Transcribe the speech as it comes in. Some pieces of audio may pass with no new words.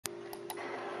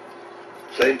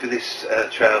Same for this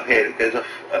trail here that goes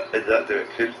off in that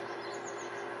direction.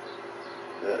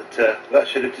 That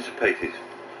should have dissipated.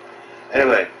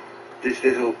 Anyway, this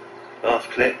little last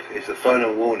clip is the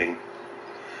final warning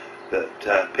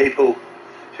that people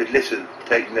should listen,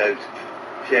 take note,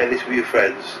 share this with your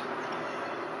friends,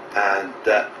 and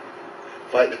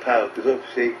fight the power, because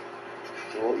obviously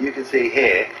what you can see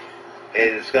here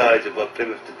in the skies above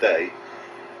Plymouth today,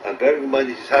 and bearing in mind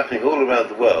this is happening all around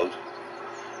the world,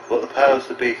 what the powers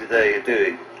that be today are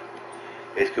doing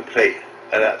is complete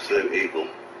and absolute evil.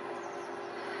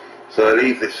 So I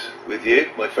leave this with you,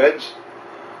 my friends,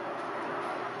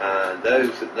 and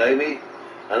those that know me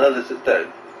and others that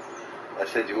don't. I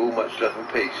send you all much love and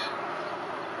peace,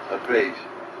 and please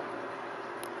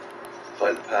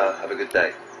fight the power. Have a good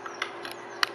day.